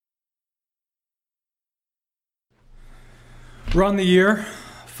Around the year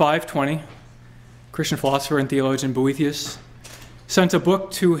 520, Christian philosopher and theologian Boethius sent a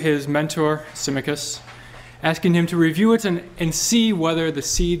book to his mentor, Symmachus, asking him to review it and see whether the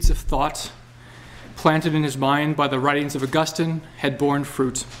seeds of thought planted in his mind by the writings of Augustine had borne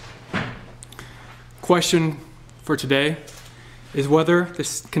fruit. Question for today is whether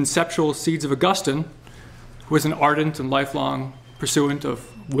the conceptual seeds of Augustine, who was an ardent and lifelong pursuant of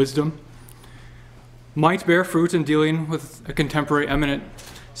wisdom, might bear fruit in dealing with a contemporary eminent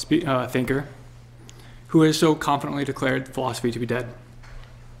thinker who has so confidently declared philosophy to be dead.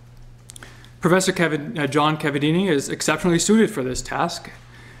 Professor John Cavadini is exceptionally suited for this task.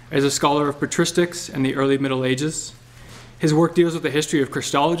 As a scholar of patristics and the early Middle Ages, his work deals with the history of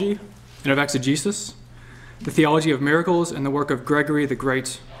Christology and of exegesis, the theology of miracles, and the work of Gregory the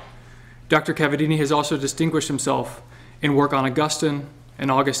Great. Dr. Cavadini has also distinguished himself in work on Augustine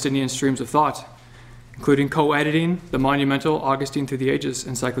and Augustinian streams of thought, including co-editing the monumental Augustine Through the Ages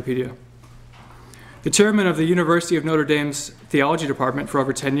encyclopedia. The chairman of the University of Notre Dame's theology department for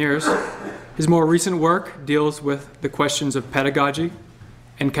over 10 years, his more recent work deals with the questions of pedagogy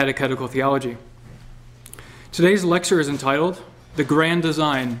and catechetical theology. Today's lecture is entitled The Grand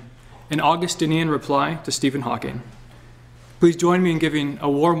Design, an Augustinian Reply to Stephen Hawking. Please join me in giving a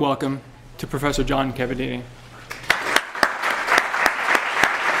warm welcome to Professor John Cavadini.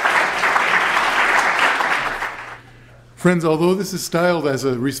 Friends, although this is styled as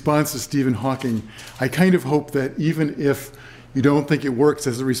a response to Stephen Hawking, I kind of hope that even if you don't think it works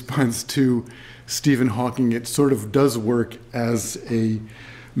as a response to Stephen Hawking, it sort of does work as a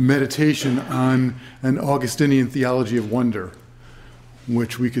meditation on an Augustinian theology of wonder,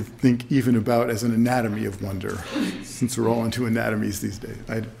 which we could think even about as an anatomy of wonder, since we're all into anatomies these days.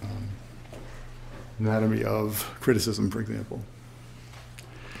 Anatomy of criticism, for example.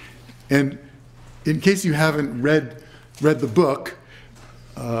 And in case you haven't read the book,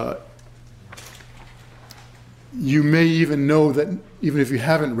 you may even know that, even if you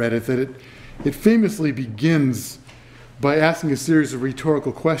haven't read it, that it famously begins by asking a series of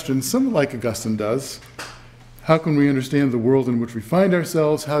rhetorical questions, somewhat like Augustine does. How can we understand the world in which we find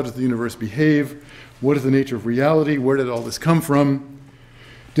ourselves? How does the universe behave? What is the nature of reality? Where did all this come from?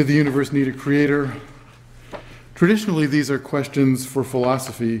 Did the universe need a creator? Traditionally, these are questions for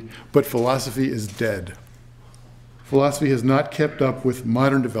philosophy, but philosophy is dead. Philosophy has not kept up with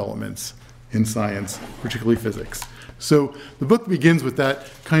modern developments in science, particularly physics. So the book begins with that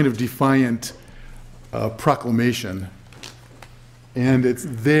kind of defiant proclamation, and it's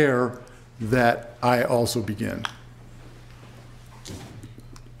there that I also begin.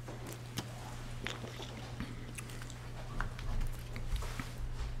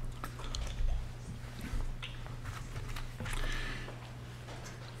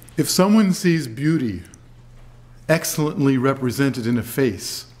 If someone sees beauty excellently represented in a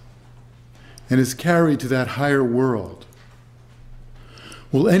face and is carried to that higher world,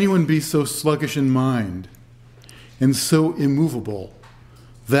 will anyone be so sluggish in mind and so immovable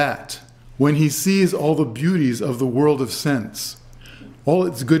that, when he sees all the beauties of the world of sense, all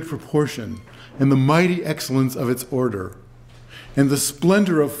its good proportion, and the mighty excellence of its order, and the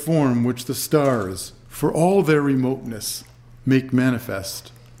splendor of form which the stars, for all their remoteness, make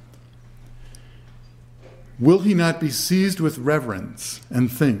manifest, will he not be seized with reverence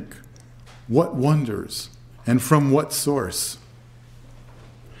and think, what wonders, and from what source?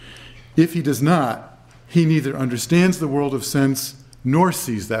 If he does not, he neither understands the world of sense nor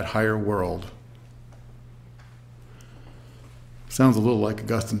sees that higher world. Sounds a little like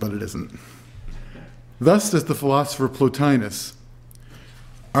Augustine, but it isn't. Thus does the philosopher Plotinus,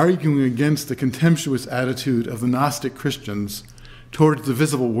 arguing against the contemptuous attitude of the Gnostic Christians towards the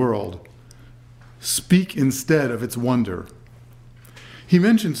visible world, speak instead of its wonder. He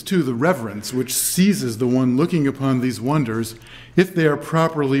mentions, too, the reverence which seizes the one looking upon these wonders if they are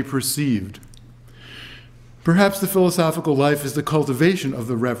properly perceived. Perhaps the philosophical life is the cultivation of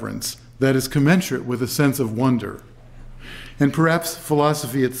the reverence that is commensurate with a sense of wonder. And perhaps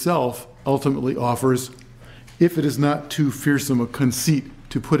philosophy itself ultimately offers, if it is not too fearsome a conceit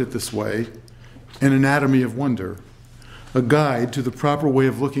to put it this way, an anatomy of wonder, a guide to the proper way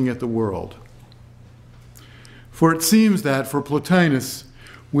of looking at the world. For it seems that for Plotinus,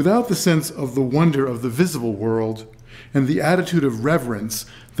 without the sense of the wonder of the visible world and the attitude of reverence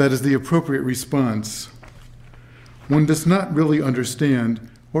that is the appropriate response, one does not really understand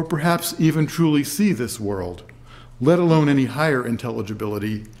or perhaps even truly see this world, let alone any higher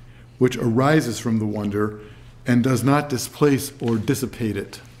intelligibility which arises from the wonder and does not displace or dissipate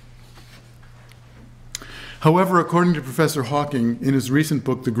it. However, according to Professor Hawking, in his recent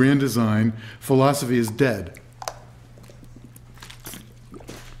book, The Grand Design, philosophy is dead.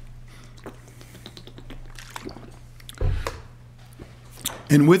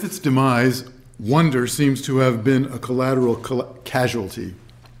 And with its demise, wonder seems to have been a collateral casualty.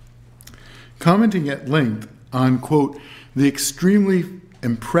 Commenting at length on, quote, the extremely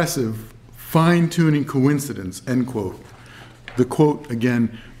impressive fine-tuning coincidence, end quote. The quote,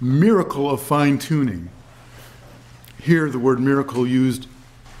 again, miracle of fine-tuning. Here, the word miracle used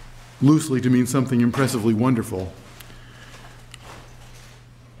loosely to mean something impressively wonderful,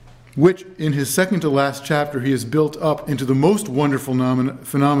 which in his second to last chapter he has built up into the most wonderful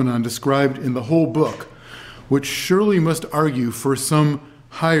phenomenon described in the whole book, which surely must argue for some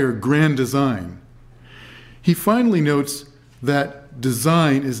higher grand design. He finally notes that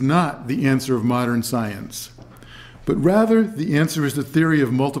design is not the answer of modern science, but rather the answer is the theory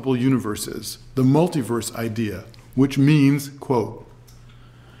of multiple universes, the multiverse idea, which means, quote,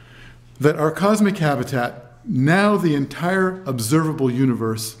 that our cosmic habitat, now the entire observable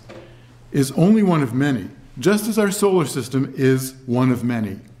universe, is only one of many, just as our solar system is one of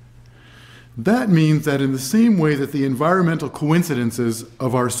many. That means that in the same way that the environmental coincidences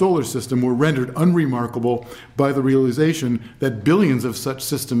of our solar system were rendered unremarkable by the realization that billions of such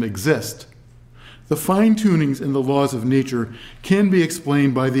systems exist, the fine-tunings in the laws of nature can be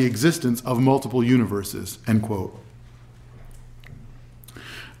explained by the existence of multiple universes, end quote.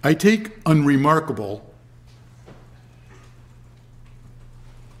 I take unremarkable,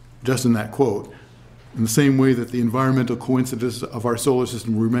 just in that quote, in the same way that the environmental coincidences of our solar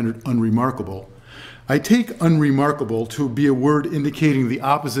system were rendered unremarkable, I take unremarkable to be a word indicating the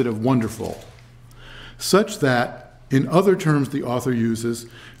opposite of wonderful, such that, in other terms the author uses,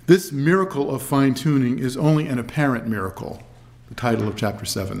 this miracle of fine-tuning is only an apparent miracle, the title of chapter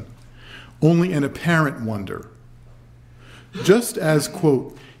 7, only an apparent wonder. Just as,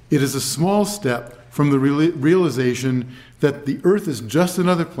 quote, it is a small step from the realization that the Earth is just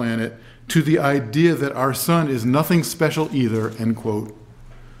another planet to the idea that our sun is nothing special either, end quote.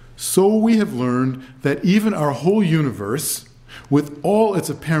 So we have learned that even our whole universe, with all its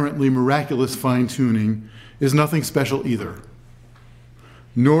apparently miraculous fine-tuning, is nothing special either.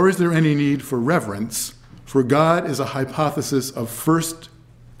 Nor is there any need for reverence, for God is a hypothesis of first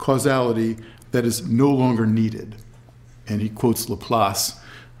causality that is no longer needed. And he quotes Laplace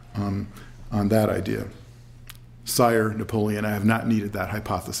on that idea. Sire Napoleon, I have not needed that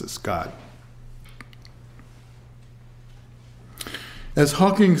hypothesis, God. As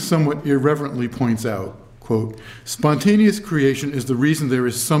Hawking somewhat irreverently points out, quote, spontaneous creation is the reason there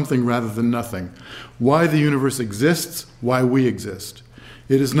is something rather than nothing, why the universe exists, why we exist.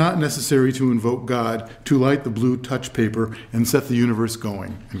 It is not necessary to invoke God to light the blue touch paper and set the universe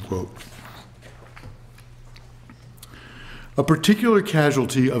going, end quote. A particular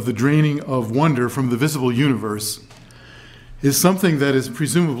casualty of the draining of wonder from the visible universe is something that is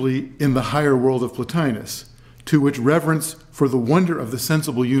presumably in the higher world of Plotinus, to which reverence for the wonder of the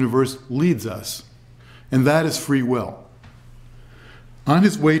sensible universe leads us, and that is free will. On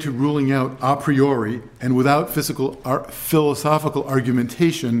his way to ruling out a priori and without philosophical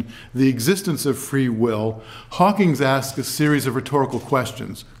argumentation the existence of free will, Hawking asks a series of rhetorical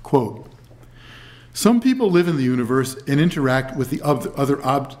questions, quote, some people live in the universe and interact with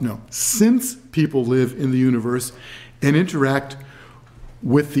the since people live in the universe and interact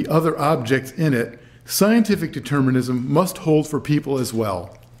with the other objects in it, scientific determinism must hold for people as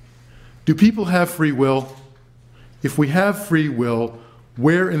well. Do people have free will? If we have free will,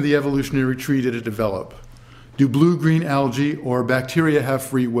 where in the evolutionary tree did it develop? Do blue-green algae or bacteria have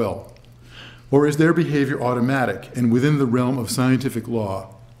free will? Or is their behavior automatic and within the realm of scientific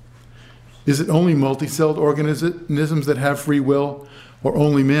law? Is it only multicelled organisms that have free will, or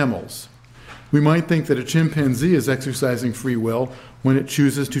only mammals? We might think that a chimpanzee is exercising free will when it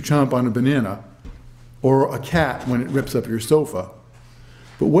chooses to chomp on a banana, or a cat when it rips up your sofa.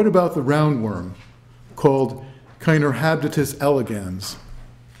 But what about the roundworm, called Caenorhabditis elegans,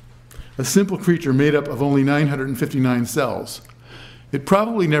 a simple creature made up of only 959 cells? It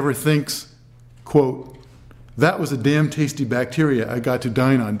probably never thinks, quote, that was a damn tasty bacteria I got to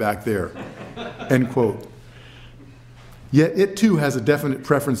dine on back there, end quote. Yet it too has a definite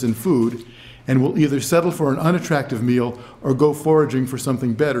preference in food and will either settle for an unattractive meal or go foraging for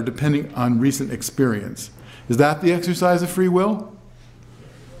something better depending on recent experience. Is that the exercise of free will?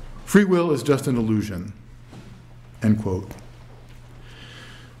 Free will is just an illusion, end quote.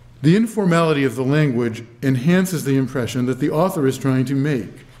 The informality of the language enhances the impression that the author is trying to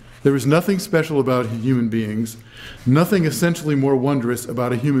make. There is nothing special about human beings, nothing essentially more wondrous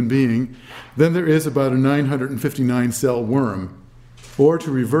about a human being than there is about a 959-cell worm. Or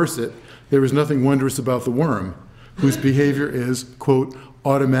to reverse it, there is nothing wondrous about the worm, whose behavior is, quote,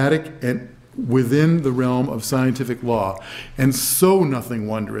 automatic and within the realm of scientific law, and so nothing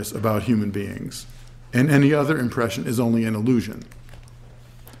wondrous about human beings, and any other impression is only an illusion.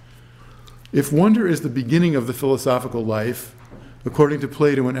 If wonder is the beginning of the philosophical life, according to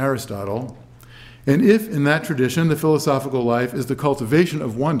Plato and Aristotle, and if in that tradition the philosophical life is the cultivation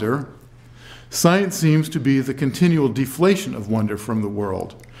of wonder, science seems to be the continual deflation of wonder from the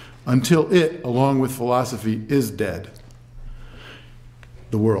world, until it, along with philosophy, is dead.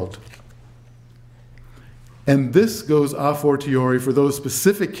 The world. And this goes a fortiori for those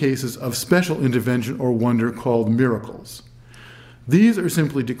specific cases of special intervention or wonder called miracles. These are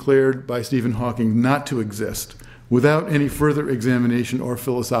simply declared by Stephen Hawking not to exist, without any further examination or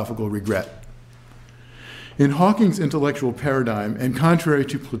philosophical regret. In Hawking's intellectual paradigm, and contrary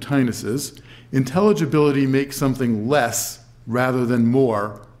to Plotinus's, intelligibility makes something less rather than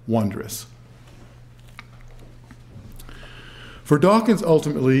more wondrous. For Dawkins,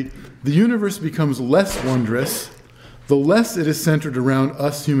 ultimately, the universe becomes less wondrous the less it is centered around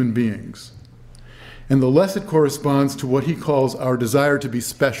us human beings, and the less it corresponds to what he calls our desire to be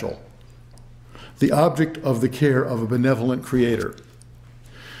special, the object of the care of a benevolent creator.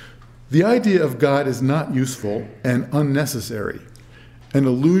 The idea of God is not useful and unnecessary, an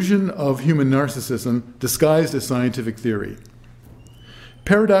illusion of human narcissism disguised as scientific theory.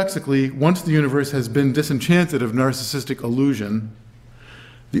 Paradoxically, once the universe has been disenchanted of narcissistic illusion,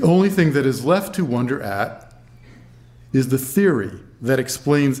 the only thing that is left to wonder at is the theory that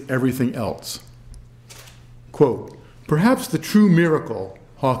explains everything else. Quote, "Perhaps the true miracle,"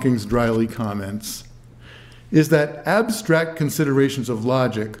 Hawkins dryly comments, "is that abstract considerations of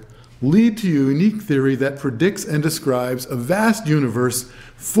logic lead to a unique theory that predicts and describes a vast universe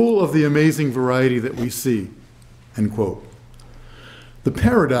full of the amazing variety that we see." End quote. The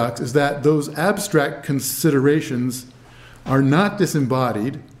paradox is that those abstract considerations are not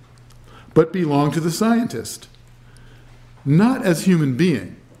disembodied, but belong to the scientist. Not as human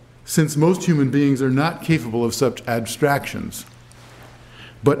being, since most human beings are not capable of such abstractions,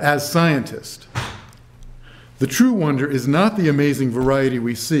 but as scientist. The true wonder is not the amazing variety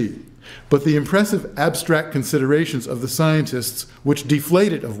we see, but the impressive abstract considerations of the scientists which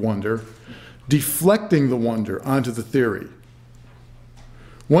deflate it of wonder, deflecting the wonder onto the theory.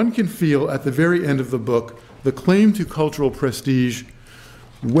 One can feel at the very end of the book the claim to cultural prestige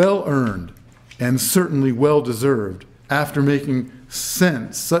well earned and certainly well deserved after making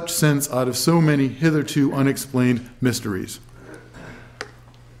such sense out of so many hitherto unexplained mysteries.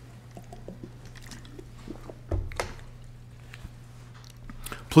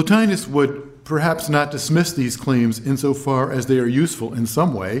 Plotinus would perhaps not dismiss these claims insofar as they are useful in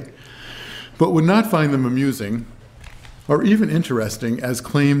some way, but would not find them amusing or even interesting as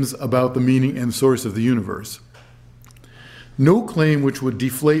claims about the meaning and source of the universe. No claim which would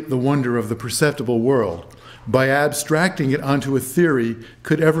deflate the wonder of the perceptible world by abstracting it onto a theory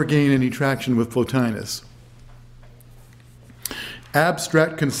could ever gain any traction with Plotinus.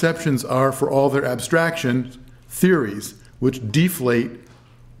 Abstract conceptions are, for all their abstraction, theories which deflate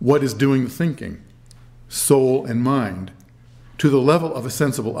what is doing the thinking, soul and mind, to the level of a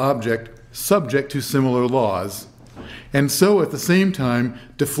sensible object subject to similar laws, and so at the same time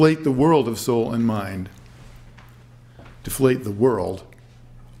deflate the world of soul and mind. Deflate the world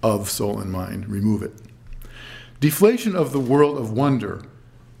of soul and mind, remove it. Deflation of the world of wonder,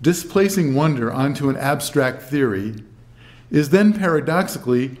 displacing wonder onto an abstract theory, is then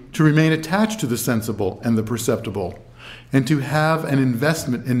paradoxically to remain attached to the sensible and the perceptible, and to have an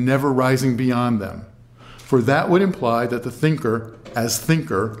investment in never rising beyond them. For that would imply that the thinker, as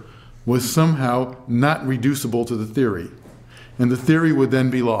thinker, was somehow not reducible to the theory, and the theory would then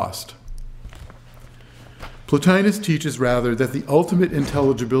be lost. Plotinus teaches rather that the ultimate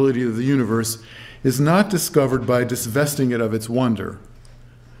intelligibility of the universe is not discovered by divesting it of its wonder,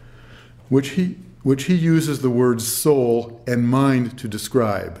 which he uses the words soul and mind to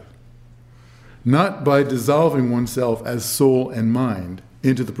describe, not by dissolving oneself as soul and mind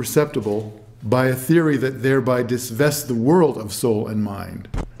into the perceptible by a theory that thereby divests the world of soul and mind,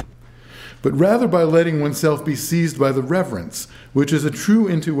 but rather by letting oneself be seized by the reverence, which is a true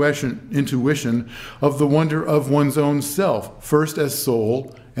intuition of the wonder of one's own self, first as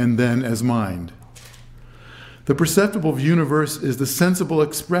soul and then as mind. The perceptible universe is the sensible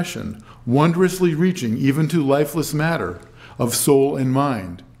expression, wondrously reaching even to lifeless matter, of soul and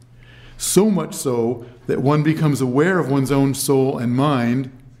mind. So much so that one becomes aware of one's own soul and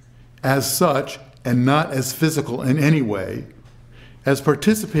mind as such, and not as physical in any way, as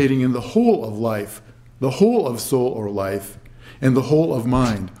participating in the whole of life, the whole of soul or life, and the whole of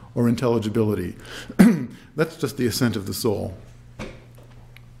mind or intelligibility. That's just the ascent of the soul.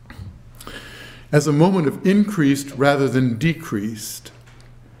 as a moment of increased rather than decreased,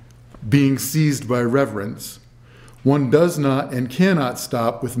 being seized by reverence, one does not and cannot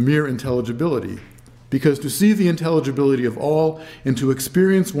stop with mere intelligibility, because to see the intelligibility of all and to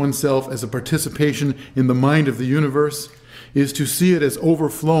experience oneself as a participation in the mind of the universe is to see it as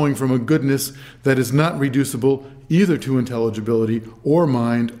overflowing from a goodness that is not reducible either to intelligibility or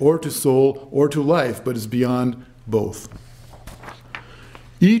mind or to soul or to life, but is beyond both.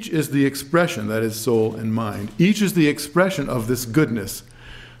 Each is the expression, that is soul and mind, each is the expression of this goodness,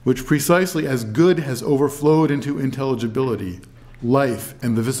 which precisely as good has overflowed into intelligibility, life,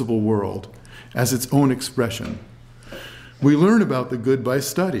 and the visible world, as its own expression. We learn about the good by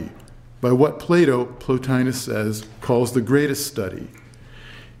study, by what Plato, Plotinus says, calls the greatest study.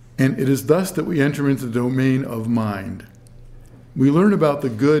 And it is thus that we enter into the domain of mind. We learn about the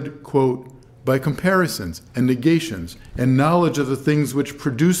good, quote, by comparisons and negations and knowledge of the things which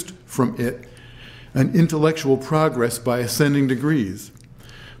produced from it an intellectual progress by ascending degrees.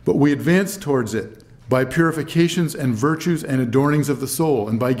 But we advance towards it by purifications and virtues and adornings of the soul,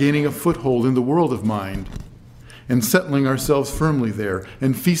 and by gaining a foothold in the world of mind, and settling ourselves firmly there,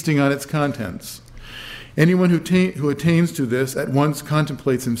 and feasting on its contents. Anyone who attains to this at once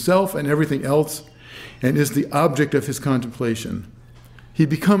contemplates himself and everything else, and is the object of his contemplation. He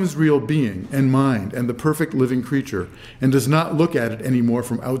becomes real being and mind and the perfect living creature, and does not look at it anymore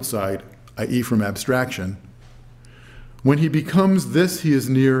from outside, i.e. from abstraction. When he becomes this, he is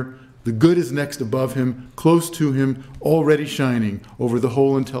near. The good is next above him, close to him, already shining over the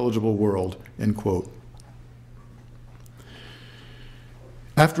whole intelligible world, end quote.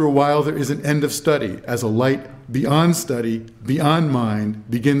 After a while, there is an end of study, as a light beyond study, beyond mind,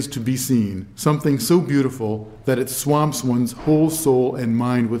 begins to be seen, something so beautiful that it swamps one's whole soul and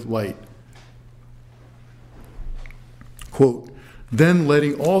mind with light. Quote, then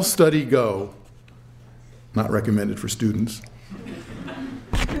letting all study go, not recommended for students,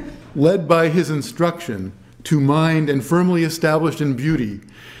 led by his instruction to mind and firmly established in beauty,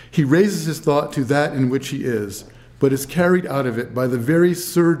 he raises his thought to that in which he is, but is carried out of it by the very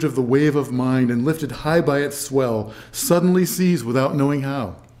surge of the wave of mind, and lifted high by its swell, suddenly sees without knowing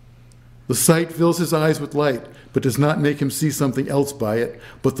how. The sight fills his eyes with light, but does not make him see something else by it,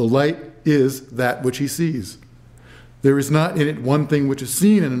 but the light is that which he sees. There is not in it one thing which is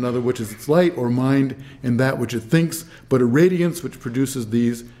seen and another which is its light or mind and that which it thinks, but a radiance which produces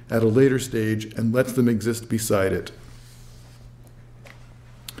these at a later stage and lets them exist beside it.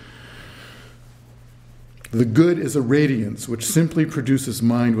 The good is a radiance which simply produces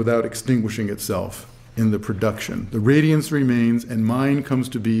mind without extinguishing itself in the production. The radiance remains, and mind comes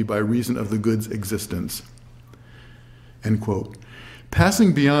to be by reason of the good's existence. End quote.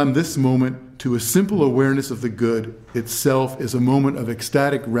 Passing beyond this moment to a simple awareness of the good itself is a moment of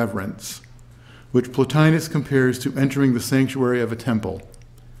ecstatic reverence, which Plotinus compares to entering the sanctuary of a temple.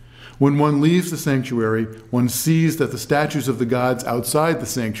 When one leaves the sanctuary, one sees that the statues of the gods outside the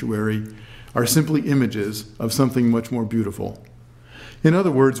sanctuary are simply images of something much more beautiful. In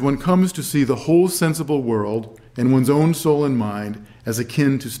other words, one comes to see the whole sensible world and one's own soul and mind as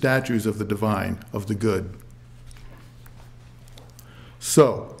akin to statues of the divine, of the good.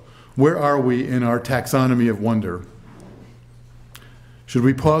 So, where are we in our taxonomy of wonder? Should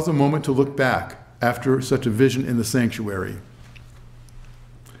we pause a moment to look back after such a vision in the sanctuary?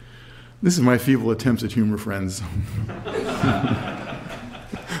 This is my feeble attempts at humor, friends.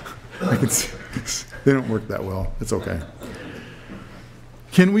 I can see they don't work that well. It's okay.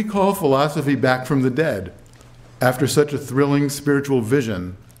 Can we call philosophy back from the dead after such a thrilling spiritual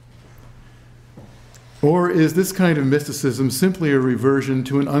vision? Or is this kind of mysticism simply a reversion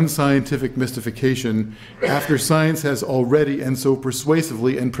to an unscientific mystification after science has already and so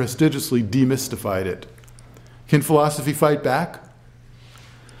persuasively and prestigiously demystified it? Can philosophy fight back?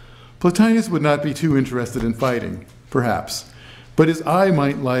 Plotinus would not be too interested in fighting, perhaps, but his eye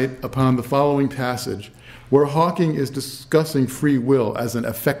might light upon the following passage, where Hawking is discussing free will as an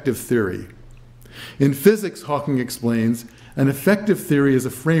effective theory. In physics, Hawking explains, an effective theory is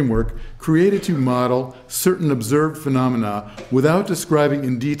a framework created to model certain observed phenomena without describing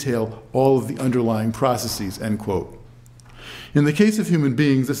in detail all of the underlying processes, end quote. In the case of human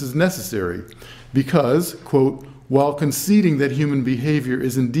beings, this is necessary because, quote, while conceding that human behavior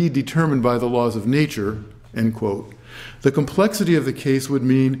is indeed determined by the laws of nature, end quote, the complexity of the case would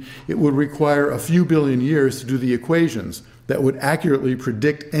mean it would require a few billion years to do the equations that would accurately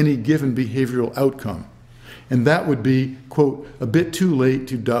predict any given behavioral outcome. And that would be, quote, a bit too late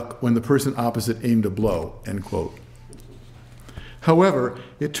to duck when the person opposite aimed a blow, end quote. However,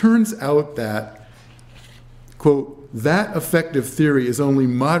 it turns out that, quote, that effective theory is only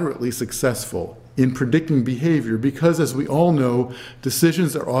moderately successful in predicting behavior because, as we all know,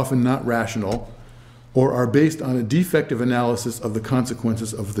 decisions are often not rational or are based on a defective analysis of the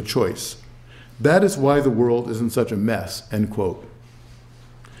consequences of the choice. That is why the world is in such a mess, end quote.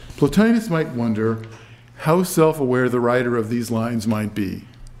 Plotinus might wonder how self-aware the writer of these lines might be.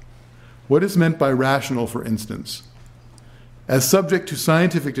 What is meant by rational, for instance? As subject to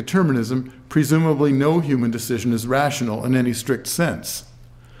scientific determinism, presumably no human decision is rational in any strict sense.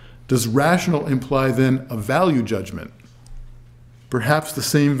 Does rational imply then a value judgment? Perhaps the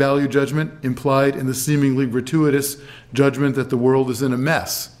same value judgment implied in the seemingly gratuitous judgment that the world is in a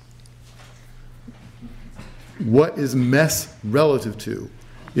mess. What is mess relative to,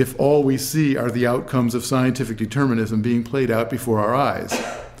 if all we see are the outcomes of scientific determinism being played out before our eyes?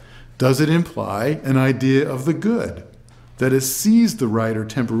 Does it imply an idea of the good that has seized the writer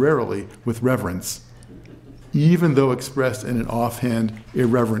temporarily with reverence, even though expressed in an offhand,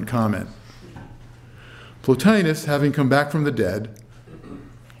 irreverent comment? Plotinus, having come back from the dead,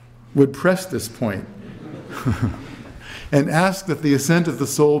 would press this point and ask that the ascent of the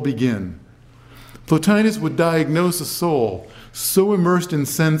soul begin. Plotinus would diagnose a soul so immersed in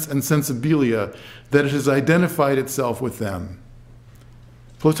sense and sensibilia that it has identified itself with them.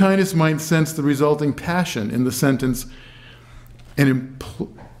 Plotinus might sense the resulting passion in the sentence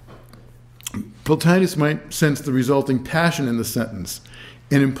Plotinus might sense the resulting passion in the sentence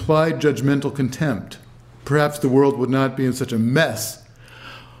and implied judgmental contempt. Perhaps the world would not be in such a mess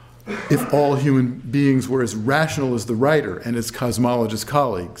if all human beings were as rational as the writer and his cosmologist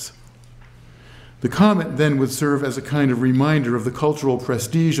colleagues. The comment then would serve as a kind of reminder of the cultural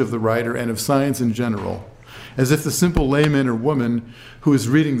prestige of the writer and of science in general, as if the simple layman or woman who is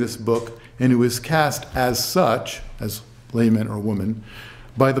reading this book and who is cast as such, as layman or woman,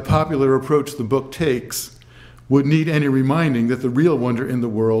 by the popular approach the book takes, would need any reminding that the real wonder in the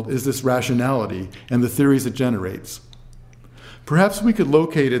world is this rationality and the theories it generates. Perhaps we could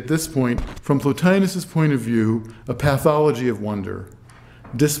locate at this point, from Plotinus's point of view, a pathology of wonder,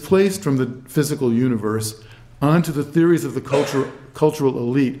 displaced from the physical universe onto the theories of the cultural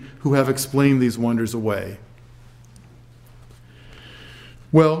elite who have explained these wonders away.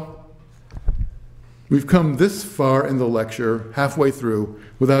 Well, we've come this far in the lecture, halfway through,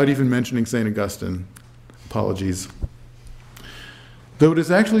 without even mentioning St. Augustine. Apologies. Though it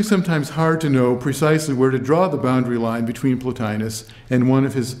is actually sometimes hard to know precisely where to draw the boundary line between Plotinus and one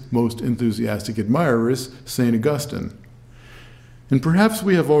of his most enthusiastic admirers, St. Augustine. And perhaps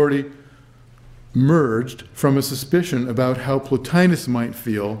we have already merged from a suspicion about how Plotinus might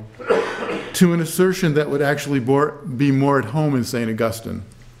feel to an assertion that would actually be more at home in St. Augustine.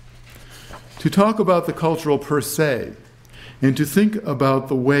 To talk about the cultural per se, and to think about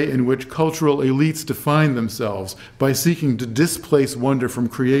the way in which cultural elites define themselves by seeking to displace wonder from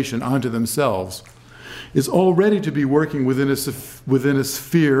creation onto themselves, is already to be working within a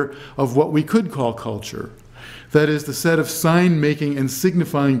sphere of what we could call culture. That is, the set of sign-making and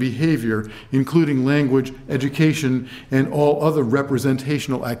signifying behavior, including language, education, and all other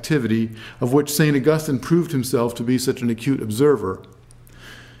representational activity, of which St. Augustine proved himself to be such an acute observer.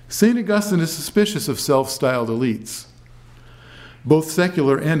 St. Augustine is suspicious of self-styled elites, both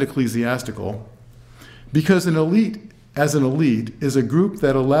secular and ecclesiastical, because an elite, as an elite, is a group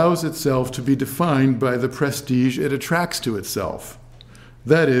that allows itself to be defined by the prestige it attracts to itself.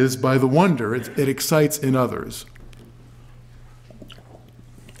 That is, by the wonder it excites in others.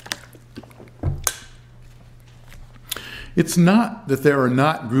 It's not that there are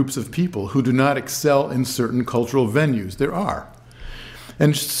not groups of people who do not excel in certain cultural venues. There are.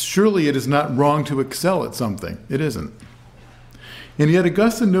 And surely it is not wrong to excel at something. It isn't. And yet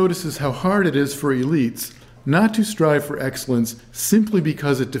Augustine notices how hard it is for elites not to strive for excellence simply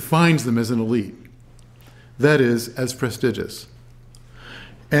because it defines them as an elite. That is, as prestigious.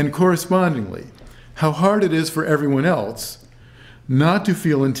 And correspondingly, how hard it is for everyone else not to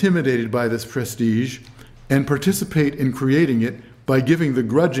feel intimidated by this prestige and participate in creating it by giving the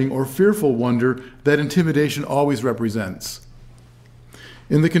grudging or fearful wonder that intimidation always represents.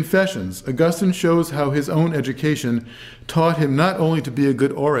 In the Confessions, Augustine shows how his own education taught him not only to be a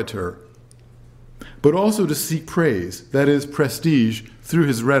good orator, but also to seek praise, that is, prestige, through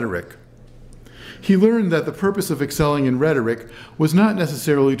his rhetoric. He learned that the purpose of excelling in rhetoric was not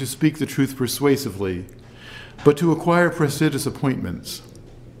necessarily to speak the truth persuasively, but to acquire prestigious appointments.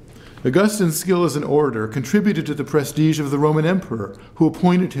 Augustine's skill as an orator contributed to the prestige of the Roman emperor, who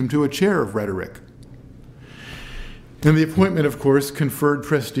appointed him to a chair of rhetoric. And the appointment, of course, conferred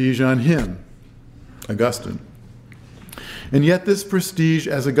prestige on him, Augustine. And yet this prestige,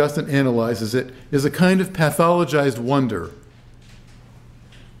 as Augustine analyzes it, is a kind of pathologized wonder.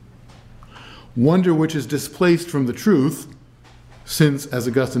 wonder which is displaced from the truth, since, as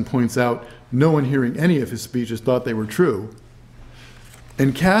Augustine points out, no one hearing any of his speeches thought they were true,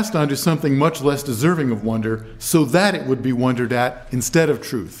 and cast onto something much less deserving of wonder, so that it would be wondered at instead of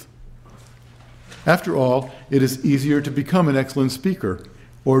truth. After all, it is easier to become an excellent speaker,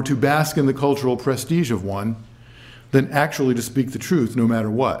 or to bask in the cultural prestige of one, than actually to speak the truth no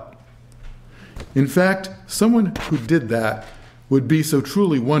matter what. In fact, someone who did that would be so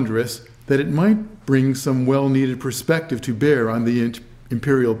truly wondrous that it might bring some well-needed perspective to bear on the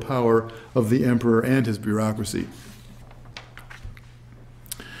imperial power of the emperor and his bureaucracy.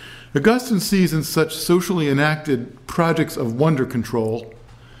 Augustine sees in such socially enacted projects of wonder control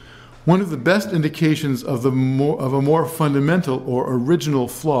one of the best indications of a more fundamental or original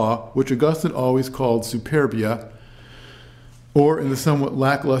flaw, which Augustine always called superbia, or in the somewhat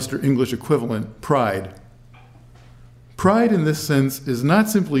lackluster English equivalent, pride. Pride in this sense is not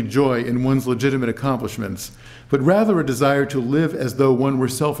simply joy in one's legitimate accomplishments, but rather a desire to live as though one were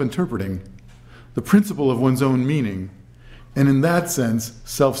self-interpreting, the principle of one's own meaning, and in that sense,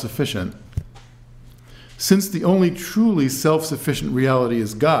 self-sufficient. Since the only truly self-sufficient reality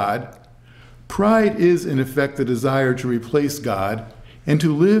is God, pride is in effect the desire to replace God and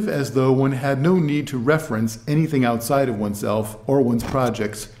to live as though one had no need to reference anything outside of oneself or one's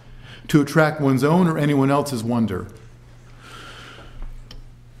projects to attract one's own or anyone else's wonder.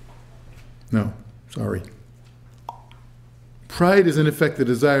 Pride is in effect the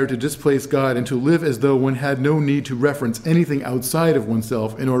desire to displace God and to live as though one had no need to reference anything outside of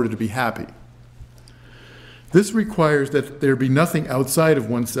oneself in order to be happy. This requires that there be nothing outside of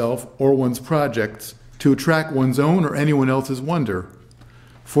oneself or one's projects to attract one's own or anyone else's wonder.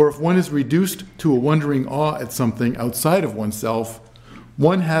 For if one is reduced to a wondering awe at something outside of oneself,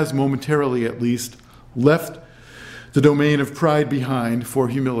 one has momentarily at least left the domain of pride behind for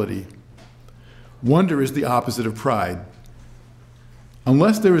humility. Wonder is the opposite of pride.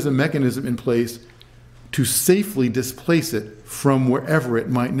 Unless there is a mechanism in place to safely displace it from wherever it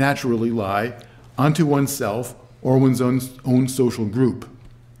might naturally lie, onto oneself or one's own social group.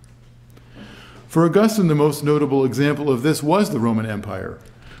 For Augustine, the most notable example of this was the Roman Empire,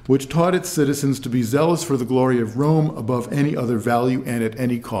 which taught its citizens to be zealous for the glory of Rome above any other value and at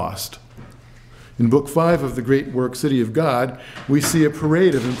any cost. In Book 5 of the great work, City of God, we see a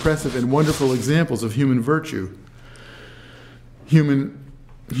parade of impressive and wonderful examples of human virtue, human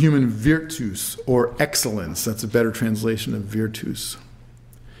virtus, or excellence. That's a better translation of virtus,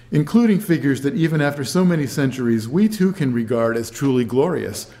 including figures that even after so many centuries, we too can regard as truly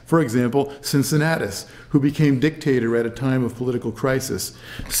glorious. For example, Cincinnatus, who became dictator at a time of political crisis,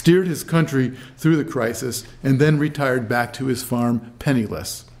 steered his country through the crisis, and then retired back to his farm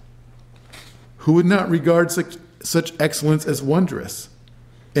penniless. Who would not regard such excellence as wondrous,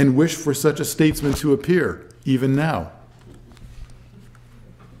 and wish for such a statesman to appear, even now?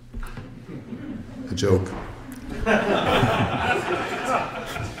 A joke.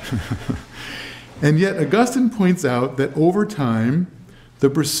 And yet Augustine points out that over time, the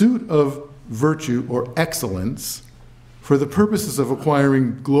pursuit of virtue or excellence for the purposes of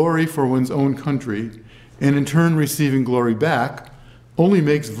acquiring glory for one's own country and in turn receiving glory back only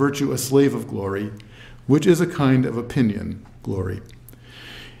makes virtue a slave of glory, which is a kind of opinion glory.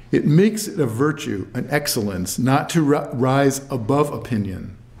 It makes it a virtue, an excellence, not to rise above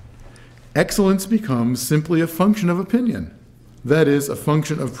opinion. Excellence becomes simply a function of opinion. That is, a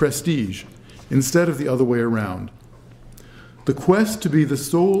function of prestige, instead of the other way around. The quest to be the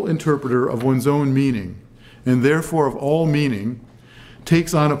sole interpreter of one's own meaning, and therefore of all meaning,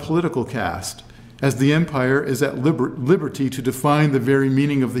 takes on a political cast, as the empire is at liberty to define the very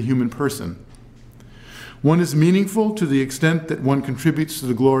meaning of the human person. One is meaningful to the extent that one contributes to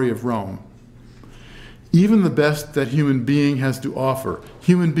the glory of Rome. Even the best that human being has to offer,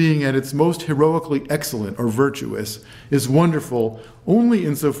 human being at its most heroically excellent or virtuous, is wonderful only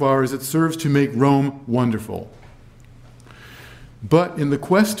insofar as it serves to make Rome wonderful. But in the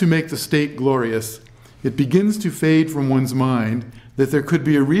quest to make the state glorious, it begins to fade from one's mind that there could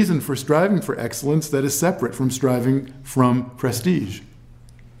be a reason for striving for excellence that is separate from striving from prestige.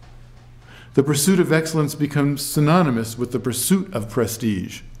 The pursuit of excellence becomes synonymous with the pursuit of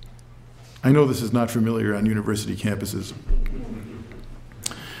prestige. I know this is not familiar on university campuses.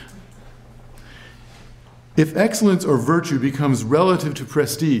 If excellence or virtue becomes relative to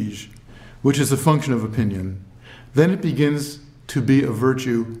prestige, which is a function of opinion, then it begins to be a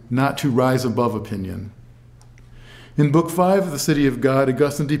virtue not to rise above opinion. In Book 5 of the City of God,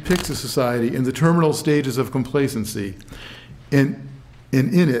 Augustine depicts a society in the terminal stages of complacency, and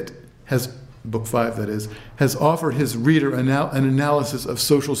in it Book 5 that is, has offered his reader an analysis of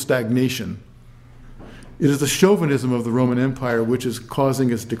social stagnation, It is the chauvinism of the Roman Empire which is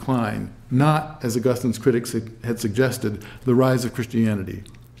causing its decline, not, as Augustine's critics had suggested, the rise of Christianity.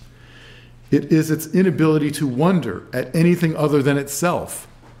 It is its inability to wonder at anything other than itself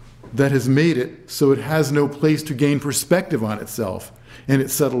that has made it so it has no place to gain perspective on itself and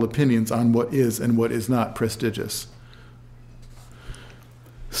its settled opinions on what is and what is not prestigious.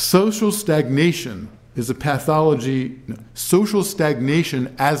 Social stagnation as a pathology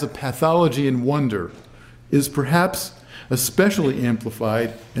in wonder is perhaps especially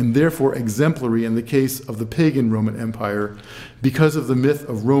amplified and therefore exemplary in the case of the pagan Roman Empire because of the myth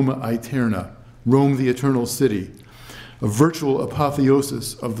of Roma Aeterna, Rome the eternal city, a virtual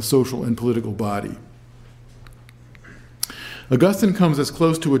apotheosis of the social and political body. Augustine comes as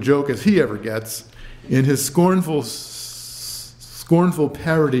close to a joke as he ever gets in his scornful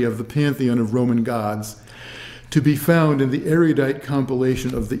parody of the pantheon of Roman gods, to be found in the erudite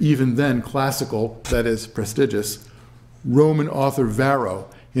compilation of the even then classical, that is, prestigious, Roman author Varro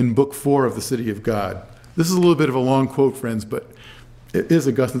in Book 4 of the City of God. This is a little bit of a long quote, friends, but it is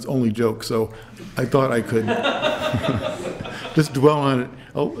Augustine's only joke, so I thought I could just dwell on it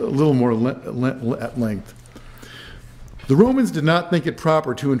a little more at length. The Romans did not think it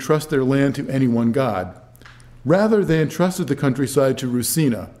proper to entrust their land to any one god. Rather, they entrusted the countryside to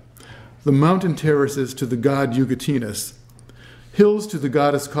Rusina, the mountain terraces to the god Eugatinus, hills to the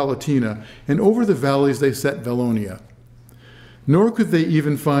goddess Colatina, and over the valleys they set Velonia. Nor could they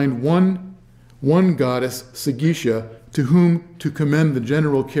even find one goddess, Sigitia, to whom to commend the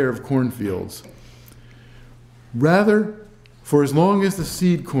general care of cornfields. Rather, for as long as the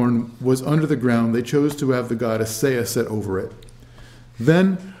seed corn was under the ground, they chose to have the goddess Saya set over it.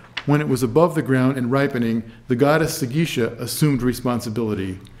 Then, when it was above the ground and ripening, the goddess Sigitia assumed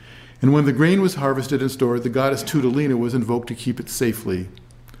responsibility. And when the grain was harvested and stored, the goddess Tudelina was invoked to keep it safely.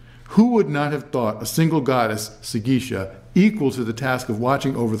 Who would not have thought a single goddess, Sigitia, equal to the task of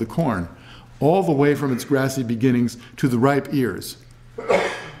watching over the corn, all the way from its grassy beginnings to the ripe ears?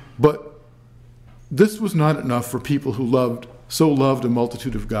 But this was not enough for people who so loved a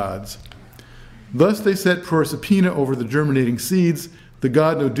multitude of gods. Thus they set Proserpina over the germinating seeds, the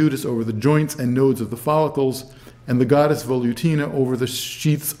god Nodutus over the joints and nodes of the follicles, and the goddess Volutina over the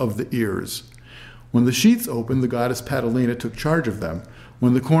sheaths of the ears. When the sheaths opened, the goddess Patalina took charge of them.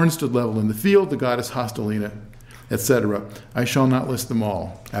 When the corn stood level in the field, the goddess Hostilina, etc. I shall not list them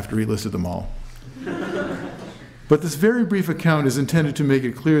all, after he listed them all. But this very brief account is intended to make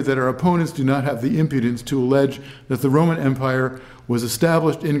it clear that our opponents do not have the impudence to allege that the Roman Empire was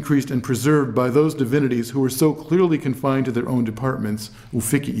established, increased, and preserved by those divinities who were so clearly confined to their own departments,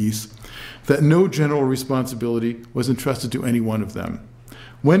 officiis, that no general responsibility was entrusted to any one of them.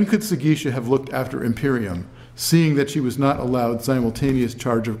 When could Sigitia have looked after Imperium, seeing that she was not allowed simultaneous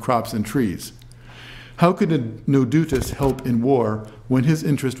charge of crops and trees? How could Nodutus help in war when his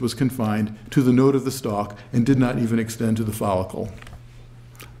interest was confined to the node of the stalk and did not even extend to the follicle?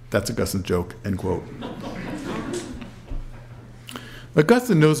 That's Augustine's joke, end quote.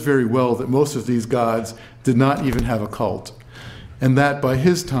 Augustine knows very well that most of these gods did not even have a cult, and that by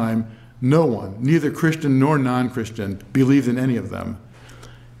his time, no one, neither Christian nor non-Christian, believed in any of them.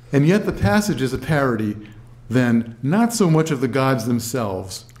 And yet the passage is a parody, then, not so much of the gods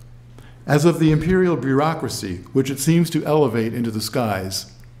themselves, as of the imperial bureaucracy, which it seems to elevate into the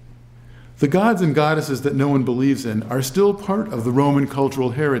skies. The gods and goddesses that no one believes in are still part of the Roman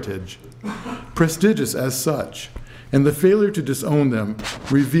cultural heritage, prestigious as such, and the failure to disown them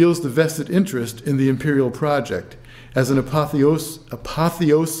reveals the vested interest in the imperial project as an apotheosized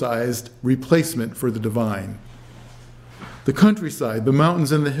replacement for the divine. The countryside, the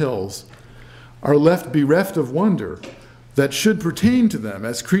mountains and the hills are left bereft of wonder that should pertain to them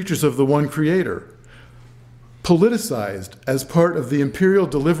as creatures of the one Creator, politicized as part of the imperial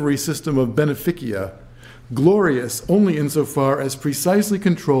delivery system of beneficia, glorious only insofar as precisely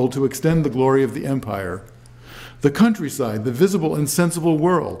controlled to extend the glory of the empire. The countryside, the visible and sensible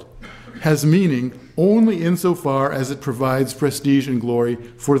world, has meaning only insofar as it provides prestige and glory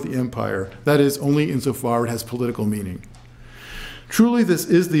for the empire, that is, only insofar it has political meaning. Truly, this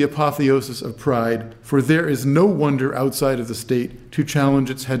is the apotheosis of pride, for there is no wonder outside of the state to challenge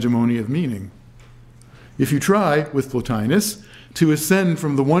its hegemony of meaning. If you try, with Plotinus, to ascend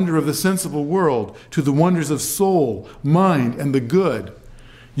from the wonder of the sensible world to the wonders of soul, mind, and the good,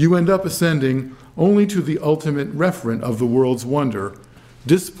 you end up ascending only to the ultimate referent of the world's wonder,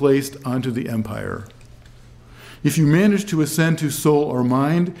 displaced onto the empire. If you manage to ascend to soul or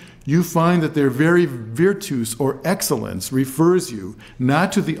mind, you find that their very virtus or excellence refers you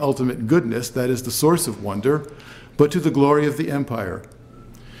not to the ultimate goodness that is the source of wonder, but to the glory of the empire.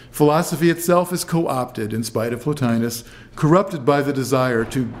 Philosophy itself is co-opted, in spite of Plotinus, corrupted by the desire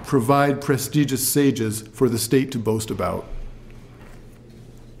to provide prestigious sages for the state to boast about.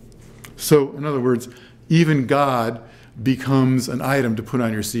 So, in other words, even God becomes an item to put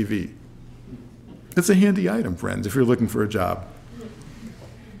on your CV. It's a handy item, friends, if you're looking for a job.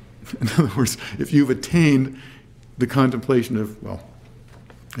 In other words, if you've attained the contemplation of, well,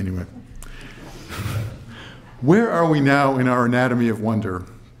 anyway. Where are we now in our anatomy of wonder?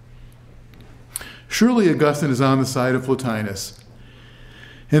 Surely Augustine is on the side of Plotinus,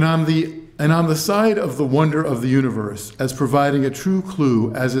 and on the side of the wonder of the universe as providing a true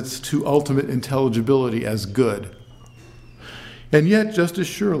clue as its to ultimate intelligibility as good. And yet, just as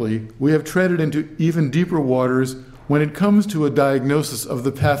surely, we have treaded into even deeper waters when it comes to a diagnosis of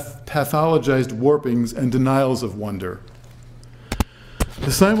the pathologized warpings and denials of wonder.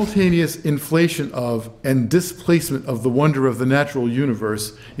 The simultaneous inflation of and displacement of the wonder of the natural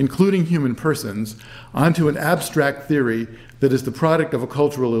universe, including human persons, onto an abstract theory that is the product of a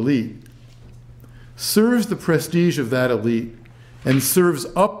cultural elite, serves the prestige of that elite and serves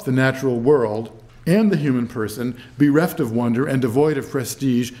up the natural world and the human person, bereft of wonder and devoid of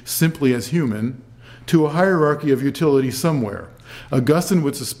prestige simply as human, to a hierarchy of utility somewhere. Augustine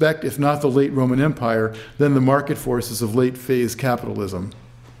would suspect, if not the late Roman Empire, then the market forces of late-phase capitalism.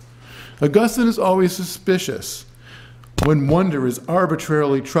 Augustine is always suspicious when wonder is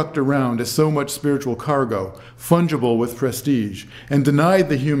arbitrarily trucked around as so much spiritual cargo, fungible with prestige, and denied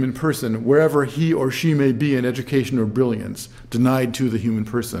the human person wherever he or she may be in education or brilliance, denied to the human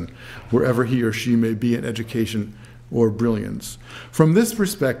person wherever he or she may be in education or brilliance. From this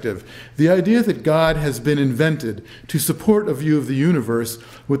perspective, the idea that God has been invented to support a view of the universe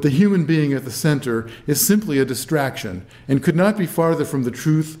with the human being at the center is simply a distraction and could not be farther from the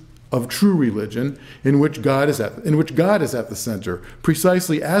truth of true religion in which God is at the center,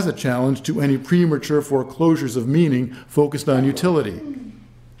 precisely as a challenge to any premature foreclosures of meaning focused on utility.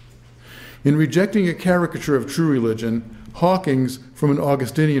 In rejecting a caricature of true religion, Hawkins, from an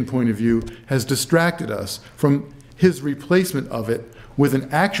Augustinian point of view, has distracted us from his replacement of it with an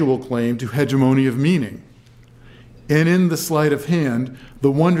actual claim to hegemony of meaning. And in the sleight of hand, the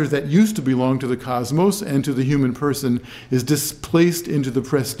wonder that used to belong to the cosmos and to the human person is displaced into the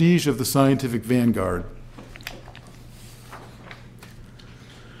prestige of the scientific vanguard.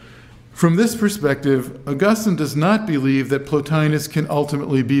 From this perspective, Augustine does not believe that Plotinus can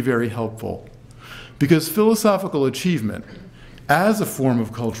ultimately be very helpful, because philosophical achievement, as a form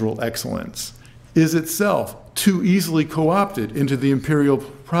of cultural excellence, is itself too easily co-opted into the imperial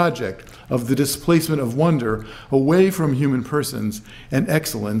project of the displacement of wonder away from human persons and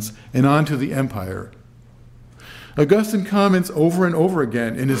excellence and onto the empire. Augustine comments over and over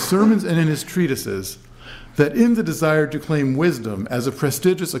again in his sermons and in his treatises that in the desire to claim wisdom as a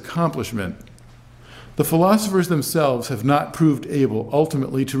prestigious accomplishment, the philosophers themselves have not proved able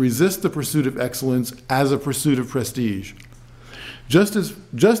ultimately to resist the pursuit of excellence as a pursuit of prestige. Just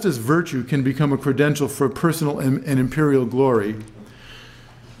as virtue can become a credential for personal and imperial glory,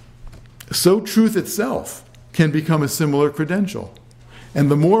 so truth itself can become a similar credential. And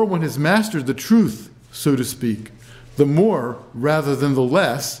the more one has mastered the truth, so to speak, the more, rather than the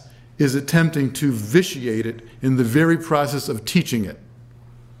less, is attempting to vitiate it in the very process of teaching it.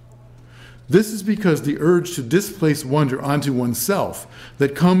 This is because the urge to displace wonder onto oneself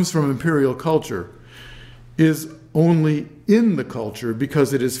that comes from imperial culture is only in the culture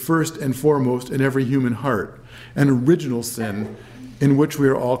because it is first and foremost in every human heart, an original sin in which we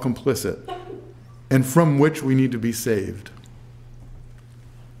are all complicit, and from which we need to be saved.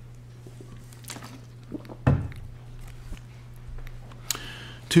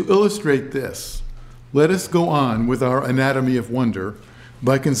 To illustrate this, let us go on with our anatomy of wonder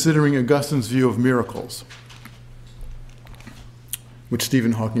by considering Augustine's view of miracles, which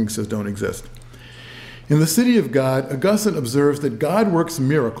Stephen Hawking says don't exist. In The City of God, Augustine observes that God works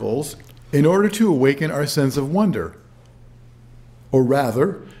miracles in order to awaken our sense of wonder, or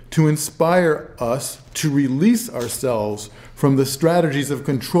rather, to inspire us to release ourselves from the strategies of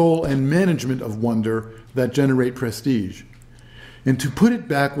control and management of wonder that generate prestige, and to put it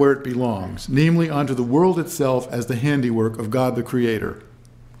back where it belongs, namely onto the world itself as the handiwork of God the Creator.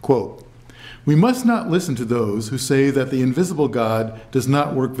 Quote, "We must not listen to those who say that the invisible God does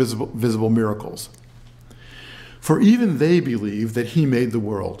not work visible miracles. For even they believe that he made the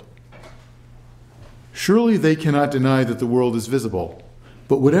world. Surely they cannot deny that the world is visible,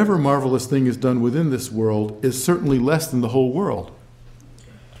 but whatever marvelous thing is done within this world is certainly less than the whole world.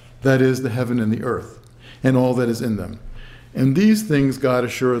 That is, the heaven and the earth, and all that is in them. And these things God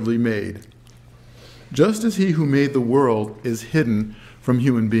assuredly made. Just as he who made the world is hidden from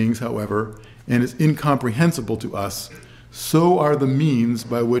human beings, however, and is incomprehensible to us, so are the means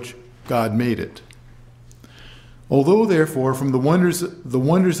by which God made it. Although, therefore, from the wonders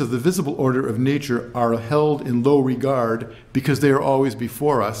of the visible order of nature are held in low regard because they are always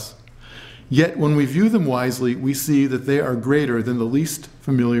before us, yet when we view them wisely, we see that they are greater than the least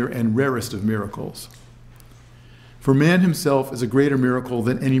familiar and rarest of miracles. For man himself is a greater miracle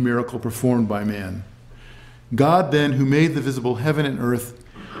than any miracle performed by man. God, then, who made the visible heaven and earth,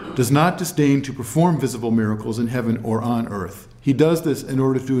 does not disdain to perform visible miracles in heaven or on earth. He does this in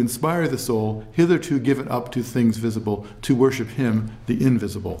order to inspire the soul, hitherto given up to things visible, to worship him, the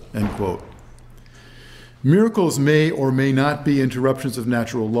invisible." End quote. Miracles may or may not be interruptions of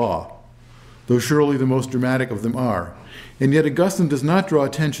natural law, though surely the most dramatic of them are. And yet Augustine does not draw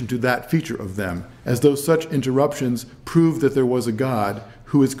attention to that feature of them, as though such interruptions prove that there was a God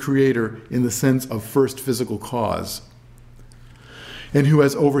who is creator in the sense of first physical cause, and who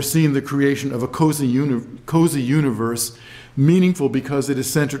has overseen the creation of a cozy universe, meaningful because it is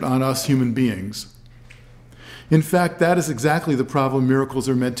centered on us human beings. In fact, that is exactly the problem miracles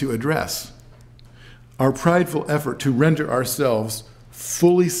are meant to address. Our prideful effort to render ourselves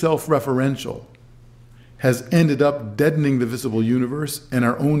fully self-referential has ended up deadening the visible universe and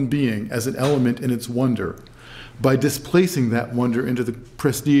our own being as an element in its wonder by displacing that wonder into the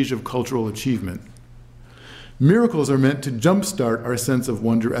prestige of cultural achievement. Miracles are meant to jumpstart our sense of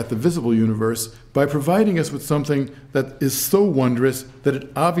wonder at the visible universe by providing us with something that is so wondrous that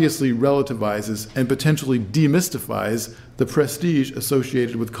it obviously relativizes and potentially demystifies the prestige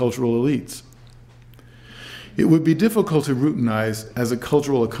associated with cultural elites. It would be difficult to routinize as a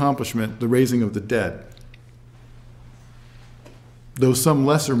cultural accomplishment the raising of the dead, though some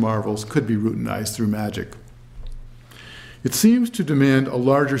lesser marvels could be routinized through magic. It seems to demand a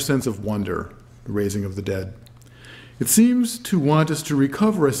larger sense of wonder, the raising of the dead. It seems to want us to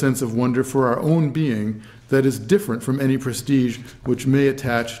recover a sense of wonder for our own being that is different from any prestige which may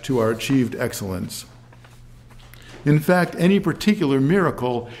attach to our achieved excellence. In fact, any particular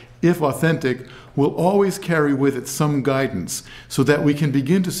miracle, if authentic, will always carry with it some guidance so that we can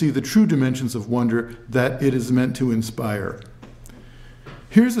begin to see the true dimensions of wonder that it is meant to inspire.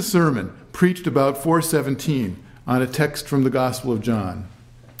 Here's a sermon preached about 417 on a text from the Gospel of John.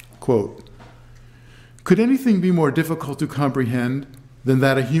 Quote, "Could anything be more difficult to comprehend than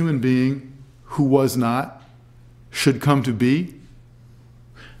that a human being who was not should come to be?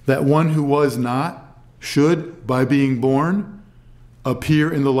 That one who was not should, by being born,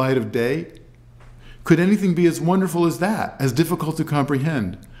 appear in the light of day? Could anything be as wonderful as that, as difficult to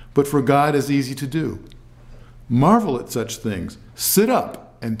comprehend, but for God as easy to do? Marvel at such things. Sit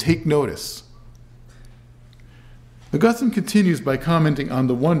up and take notice." Augustine continues by commenting on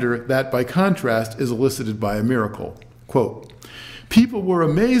the wonder that, by contrast, is elicited by a miracle. Quote, "People were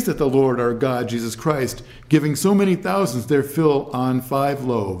amazed at the Lord our God, Jesus Christ, giving so many thousands their fill on 5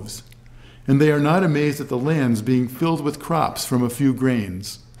 loaves. And they are not amazed at the lands being filled with crops from a few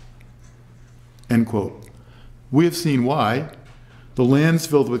grains." End quote. We have seen why. The lands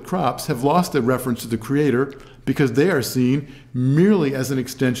filled with crops have lost their reference to the Creator because they are seen merely as an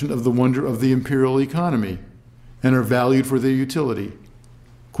extension of the wonder of the imperial economy and are valued for their utility.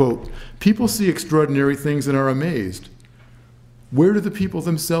 Quote, "People see extraordinary things and are amazed. Where do the people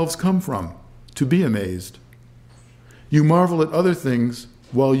themselves come from to be amazed? You marvel at other things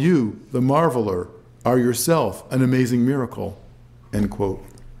while you, the marveler, are yourself an amazing miracle." End quote.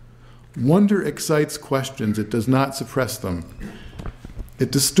 Wonder excites questions. It does not suppress them.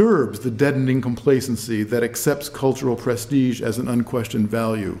 It disturbs the deadening complacency that accepts cultural prestige as an unquestioned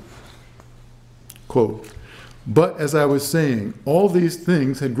value. Quote, "But as I was saying, all these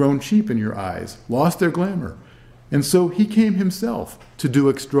things had grown cheap in your eyes, lost their glamour. And so he came himself to do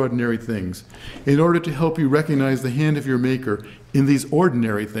extraordinary things in order to help you recognize the hand of your Maker in these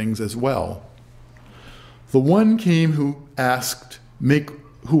ordinary things as well. The one came who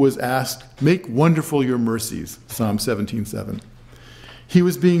was asked, 'Make wonderful your mercies,' Psalm 17:7. He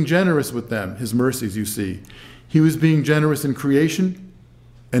was being generous with them, his mercies, you see. He was being generous in creation,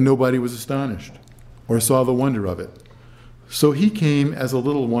 and nobody was astonished or saw the wonder of it. So he came as a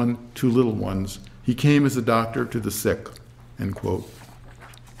little one to little ones. He came as a doctor to the sick." End quote.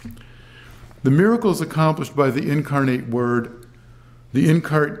 The miracles accomplished by the incarnate Word, the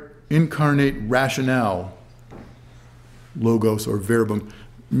incarnate rationale, logos or verbum,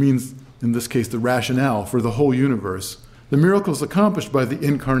 means in this case the rationale for the whole universe. The miracles accomplished by the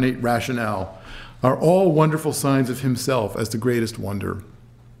incarnate rationale are all wonderful signs of himself as the greatest wonder.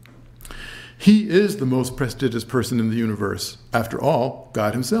 He is the most prestigious person in the universe, after all,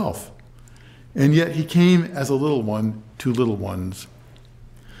 God himself. And yet he came as a little one to little ones.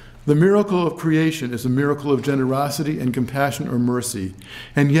 The miracle of creation is a miracle of generosity and compassion or mercy,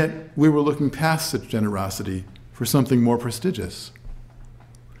 and yet we were looking past such generosity for something more prestigious.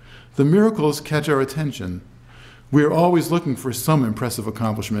 The miracles catch our attention. We are always looking for some impressive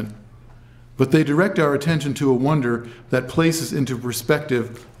accomplishment, but they direct our attention to a wonder that places into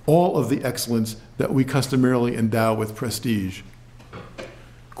perspective all of the excellence that we customarily endow with prestige.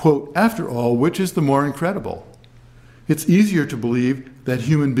 Quote, after all, which is the more incredible? It's easier to believe that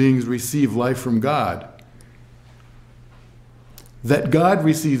human beings receive life from God. That God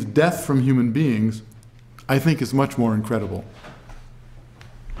receives death from human beings, I think, is much more incredible.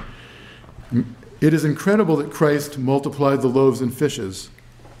 It is incredible that Christ multiplied the loaves and fishes,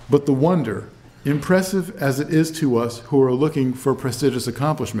 but the wonder, impressive as it is to us who are looking for prestigious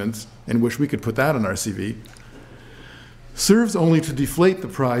accomplishments, and wish we could put that on our CV, serves only to deflate the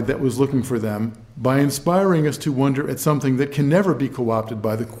pride that was looking for them by inspiring us to wonder at something that can never be co-opted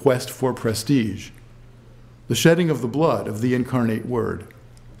by the quest for prestige, the shedding of the blood of the incarnate Word.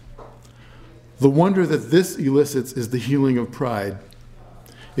 The wonder that this elicits is the healing of pride.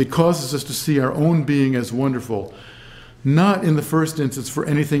 It causes us to see our own being as wonderful, not in the first instance for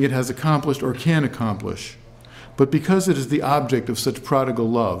anything it has accomplished or can accomplish, but because it is the object of such prodigal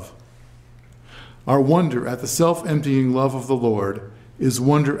love. Our wonder at the self-emptying love of the Lord is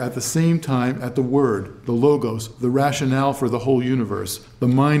wonder at the same time at the Word, the Logos, the rationale for the whole universe, the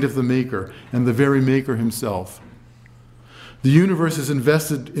mind of the Maker, and the very Maker himself. The universe is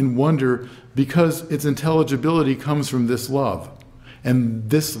invested in wonder because its intelligibility comes from this love, and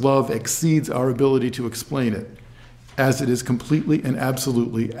this love exceeds our ability to explain it, as it is completely and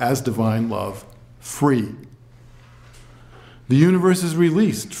absolutely, as divine love, free. The universe is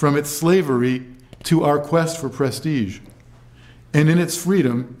released from its slavery to our quest for prestige. And in its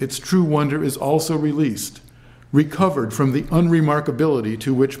freedom, its true wonder is also released, recovered from the unremarkability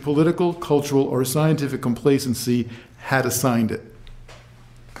to which political, cultural, or scientific complacency had assigned it.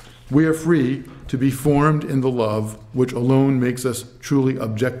 We are free to be formed in the love which alone makes us truly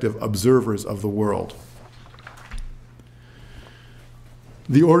objective observers of the world.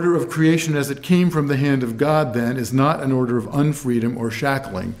 The order of creation as it came from the hand of God, then, is not an order of unfreedom or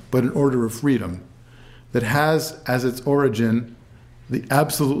shackling, but an order of freedom that has as its origin the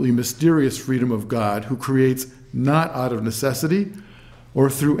absolutely mysterious freedom of God, who creates not out of necessity or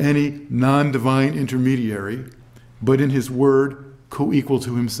through any non-divine intermediary, but in his Word co-equal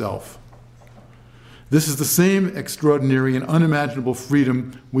to himself. This is the same extraordinary and unimaginable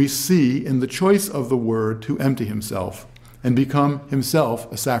freedom we see in the choice of the Word to empty himself and become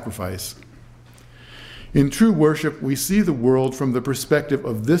himself a sacrifice. In true worship, we see the world from the perspective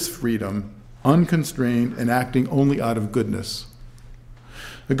of this freedom, unconstrained and acting only out of goodness.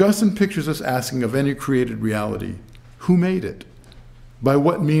 Augustine pictures us asking of any created reality, who made it? By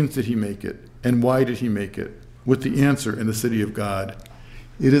what means did he make it? And why did he make it? With the answer in the city of God.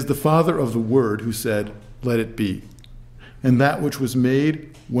 It is the Father of the Word who said, "Let it be." And that which was made,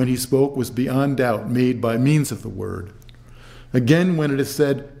 when he spoke, was beyond doubt made by means of the Word. Again, when it is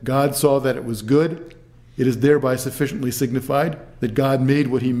said, God saw that it was good, it is thereby sufficiently signified that God made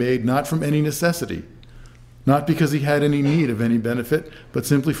what he made not from any necessity, not because he had any need of any benefit, but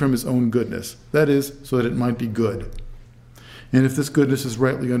simply from his own goodness, that is, so that it might be good. And if this goodness is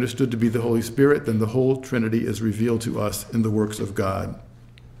rightly understood to be the Holy Spirit, then the whole Trinity is revealed to us in the works of God.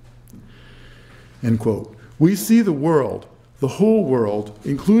 End quote. We see the world, the whole world,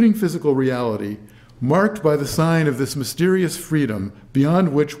 including physical reality, marked by the sign of this mysterious freedom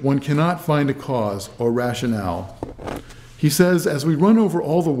beyond which one cannot find a cause or rationale. He says, as we run over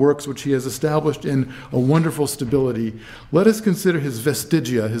all the works which he has established in a wonderful stability, let us consider his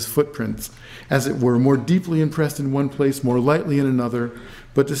vestigia, his footprints, as it were, more deeply impressed in one place, more lightly in another,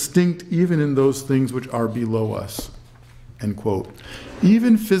 but distinct even in those things which are below us. End quote.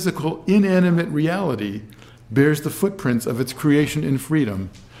 Even physical, inanimate reality bears the footprints of its creation in freedom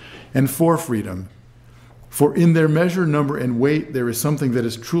and for freedom. For in their measure, number, and weight, there is something that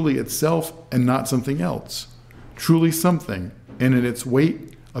is truly itself and not something else. Truly something, and in its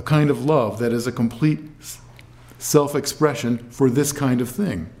weight, a kind of love that is a complete self-expression for this kind of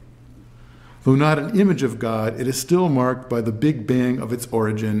thing. Though not an image of God, it is still marked by the big bang of its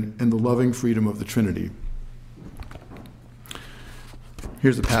origin and the loving freedom of the Trinity.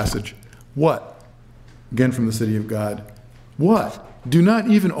 Here's a passage. What? Again from the city of God. What? Do not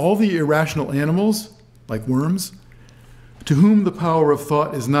even all the irrational animals, like worms, to whom the power of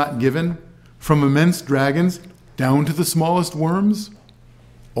thought is not given, from immense dragons down to the smallest worms,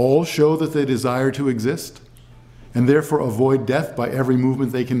 all show that they desire to exist, and therefore avoid death by every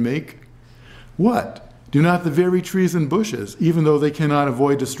movement they can make? What? Do not the very trees and bushes, even though they cannot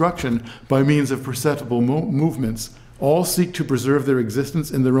avoid destruction by means of perceptible movements, all seek to preserve their existence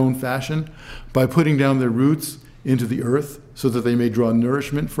in their own fashion by putting down their roots into the earth so that they may draw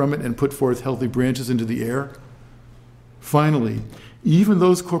nourishment from it and put forth healthy branches into the air? Finally, even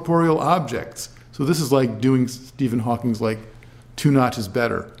those corporeal objects, so this is like doing Stephen Hawking's like 2 notches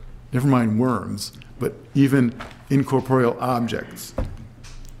better, never mind worms, but even incorporeal objects.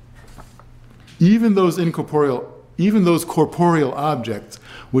 Even those corporeal objects,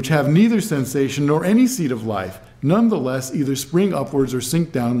 which have neither sensation nor any seed of life, nonetheless either spring upwards or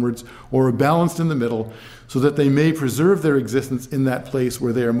sink downwards or are balanced in the middle, so that they may preserve their existence in that place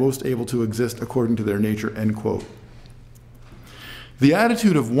where they are most able to exist according to their nature, end quote. The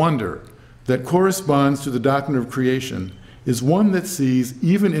attitude of wonder that corresponds to the doctrine of creation is one that sees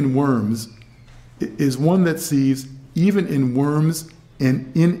even in worms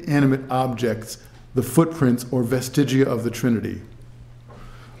and inanimate objects the footprints or vestigia of the Trinity.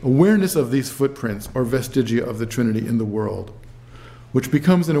 Awareness of these footprints or vestigia of the Trinity in the world, which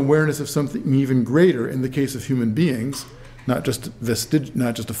becomes an awareness of something even greater in the case of human beings, not just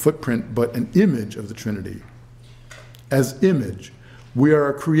a footprint, but an image of the Trinity. As image, we are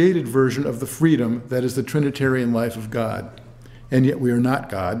a created version of the freedom that is the Trinitarian life of God. And yet we are not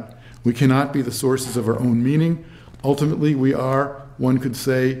God. We cannot be the sources of our own meaning. Ultimately, we are, one could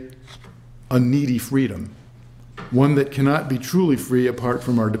say, a needy freedom, one that cannot be truly free apart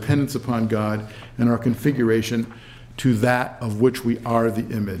from our dependence upon God and our configuration to that of which we are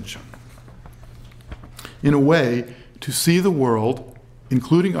the image. In a way, to see the world,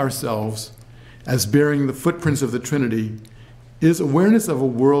 including ourselves, as bearing the footprints of the Trinity is awareness of a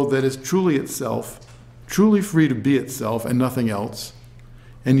world that is truly itself, truly free to be itself and nothing else,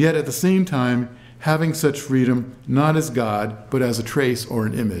 and yet at the same time having such freedom not as God, but as a trace or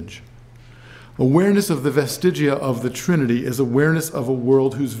an image. Awareness of the vestigia of the Trinity is awareness of a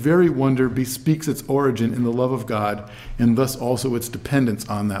world whose very wonder bespeaks its origin in the love of God, and thus also its dependence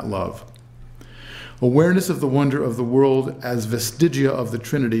on that love. Awareness of the wonder of the world as vestigia of the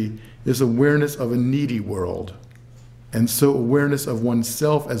Trinity is awareness of a needy world. And so awareness of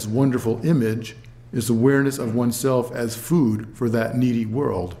oneself as wonderful image is awareness of oneself as food for that needy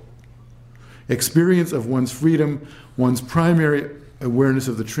world. Experience of one's freedom, one's primary awareness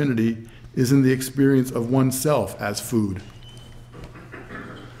of the Trinity, is in the experience of oneself as food.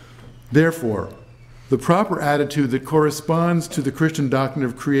 Therefore, the proper attitude that corresponds to the Christian doctrine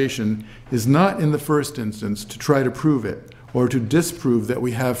of creation is not in the first instance to try to prove it or to disprove that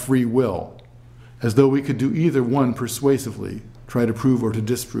we have free will, as though we could do either one persuasively, try to prove or to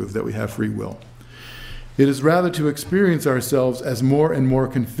disprove that we have free will. It is rather to experience ourselves as more and more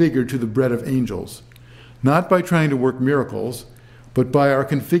configured to the bread of angels, not by trying to work miracles, but by our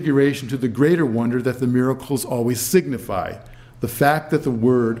configuration to the greater wonder that the miracles always signify, the fact that the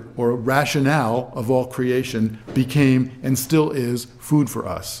word or rationale of all creation became and still is food for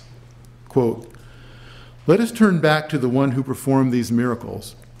us. Quote, "Let us turn back to the one who performed these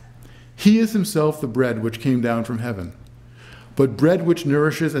miracles. He is himself the bread which came down from heaven, but bread which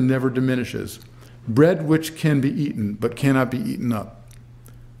nourishes and never diminishes, bread which can be eaten but cannot be eaten up.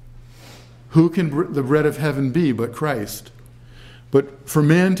 Who can the bread of heaven be but Christ? But for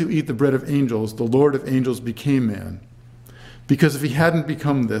man to eat the bread of angels, the Lord of angels became man. Because if he hadn't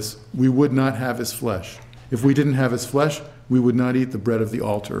become this, we would not have his flesh. If we didn't have his flesh, we would not eat the bread of the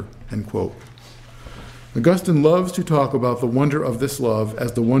altar." End quote. Augustine loves to talk about the wonder of this love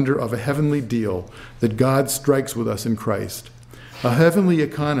as the wonder of a heavenly deal that God strikes with us in Christ. A heavenly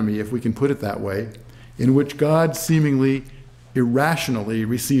economy, if we can put it that way, in which God seemingly irrationally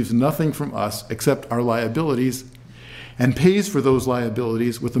receives nothing from us except our liabilities and pays for those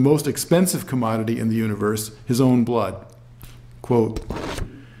liabilities with the most expensive commodity in the universe, his own blood. Quote,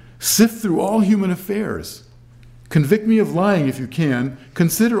 "Sift through all human affairs. Convict me of lying if you can.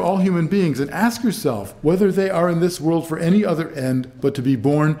 Consider all human beings and ask yourself whether they are in this world for any other end but to be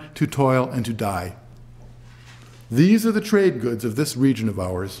born, to toil, and to die. These are the trade goods of this region of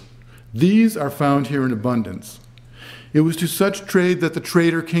ours. These are found here in abundance. It was to such trade that the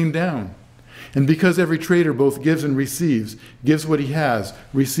trader came down. And because every trader both gives and receives, gives what he has,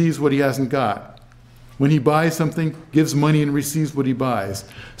 receives what he hasn't got. When he buys something, gives money and receives what he buys.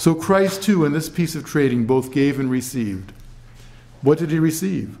 So Christ, too, in this piece of trading, both gave and received. What did he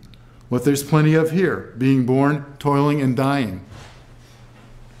receive? What there's plenty of here, being born, toiling, and dying.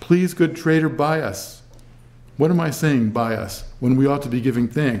 Please, good trader, buy us. What am I saying, buy us, when we ought to be giving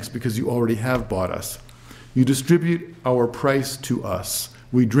thanks because you already have bought us? You distribute our price to us.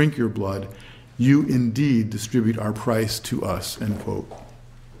 We drink your blood. You indeed distribute our price to us." End quote.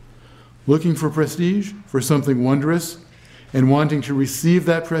 Looking for prestige, for something wondrous, and wanting to receive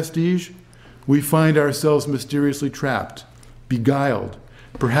that prestige, we find ourselves mysteriously trapped, beguiled,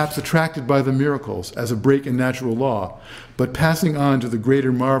 perhaps attracted by the miracles as a break in natural law, but passing on to the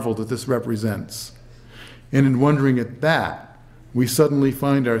greater marvel that this represents. And in wondering at that, we suddenly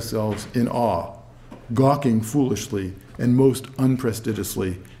find ourselves in awe, gawking foolishly and most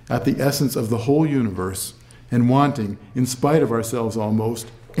unprestigiously at the essence of the whole universe, and wanting, in spite of ourselves almost,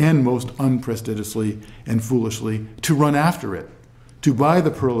 and most unprestigiously and foolishly, to run after it, to buy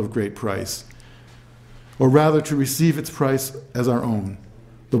the pearl of great price, or rather to receive its price as our own.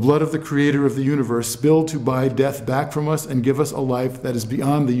 The blood of the Creator of the universe spilled to buy death back from us and give us a life that is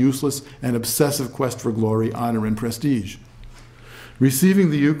beyond the useless and obsessive quest for glory, honor, and prestige. Receiving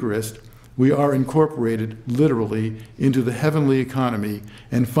the Eucharist, we are incorporated literally into the heavenly economy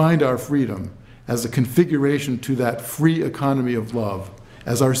and find our freedom as a configuration to that free economy of love,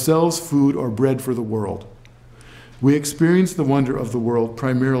 as ourselves food or bread for the world. We experience the wonder of the world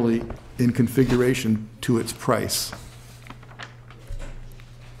primarily in configuration to its price.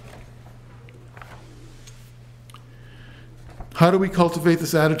 How do we cultivate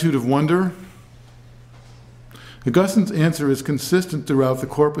this attitude of wonder? Augustine's answer is consistent throughout the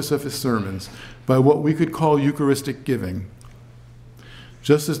corpus of his sermons by what we could call Eucharistic giving.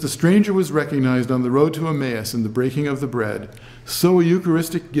 Just as the stranger was recognized on the road to Emmaus in the breaking of the bread, so a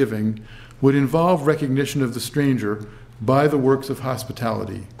Eucharistic giving would involve recognition of the stranger by the works of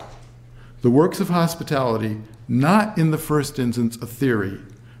hospitality. The works of hospitality, not in the first instance a theory,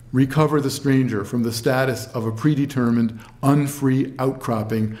 recover the stranger from the status of a predetermined, unfree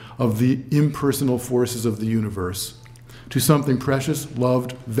outcropping of the impersonal forces of the universe to something precious,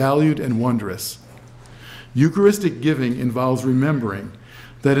 loved, valued, and wondrous. Eucharistic giving involves remembering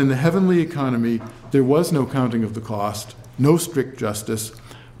that in the heavenly economy there was no counting of the cost, no strict justice,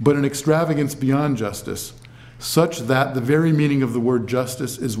 but an extravagance beyond justice, such that the very meaning of the word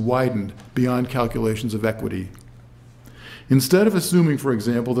justice is widened beyond calculations of equity. Instead of assuming, for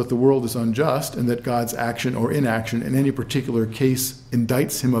example, that the world is unjust and that God's action or inaction in any particular case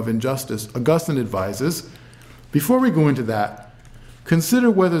indicts him of injustice, Augustine advises, before we go into that, consider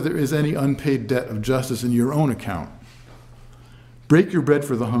whether there is any unpaid debt of justice in your own account. Break your bread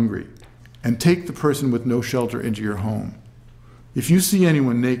for the hungry, and take the person with no shelter into your home. If you see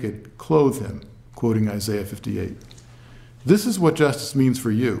anyone naked, clothe him, quoting Isaiah 58. This is what justice means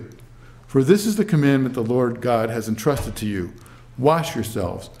for you. For this is the commandment the Lord God has entrusted to you. Wash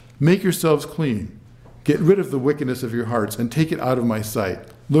yourselves, make yourselves clean. Get rid of the wickedness of your hearts and take it out of my sight.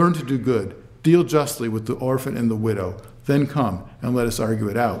 Learn to do good. Deal justly with the orphan and the widow. Then come and let us argue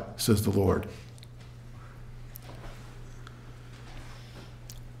it out, says the Lord.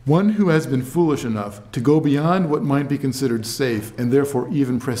 One who has been foolish enough to go beyond what might be considered safe and therefore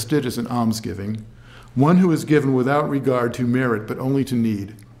even prestigious in almsgiving, one who is given without regard to merit but only to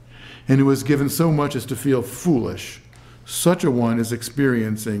need, and who is given so much as to feel foolish, such a one is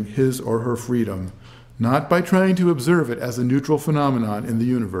experiencing his or her freedom, not by trying to observe it as a neutral phenomenon in the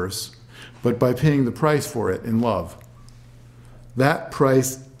universe, but by paying the price for it in love. That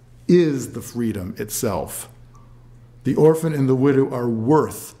price is the freedom itself. The orphan and the widow are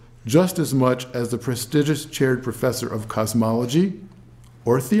worth just as much as the prestigious chaired professor of cosmology,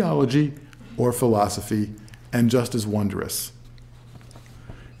 or theology, or philosophy, and just as wondrous.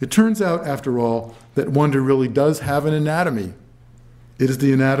 It turns out, after all, that wonder really does have an anatomy. It is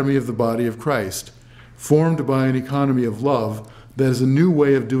the anatomy of the body of Christ, formed by an economy of love that is a new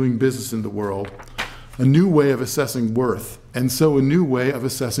way of doing business in the world, a new way of assessing worth, and so a new way of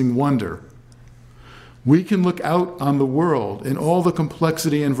assessing wonder. We can look out on the world in all the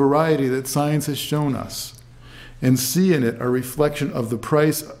complexity and variety that science has shown us, and see in it a reflection of the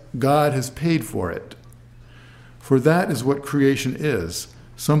price God has paid for it. For that is what creation is,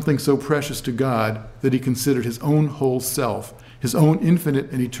 something so precious to God that he considered his own whole self, his own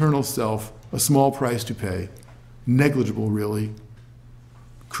infinite and eternal self, a small price to pay. Negligible, really.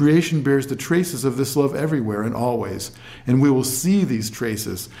 Creation bears the traces of this love everywhere and always, and we will see these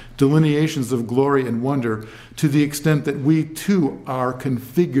traces, delineations of glory and wonder, to the extent that we too are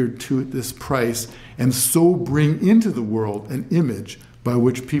configured to this price and so bring into the world an image by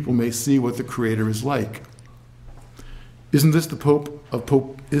which people may see what the Creator is like. Isn't this the point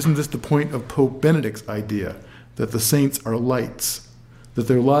of Pope Benedict's idea that the saints are lights, that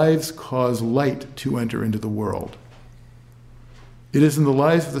their lives cause light to enter into the world? It is in the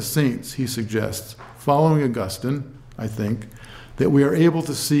lives of the saints, he suggests, following Augustine, I think, that we are able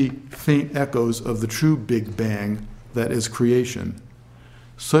to see faint echoes of the true Big Bang that is creation,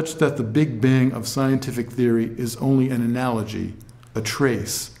 such that the Big Bang of scientific theory is only an analogy, a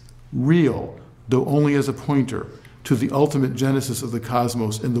trace, real, though only as a pointer, to the ultimate genesis of the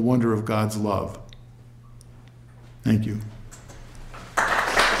cosmos and the wonder of God's love. Thank you.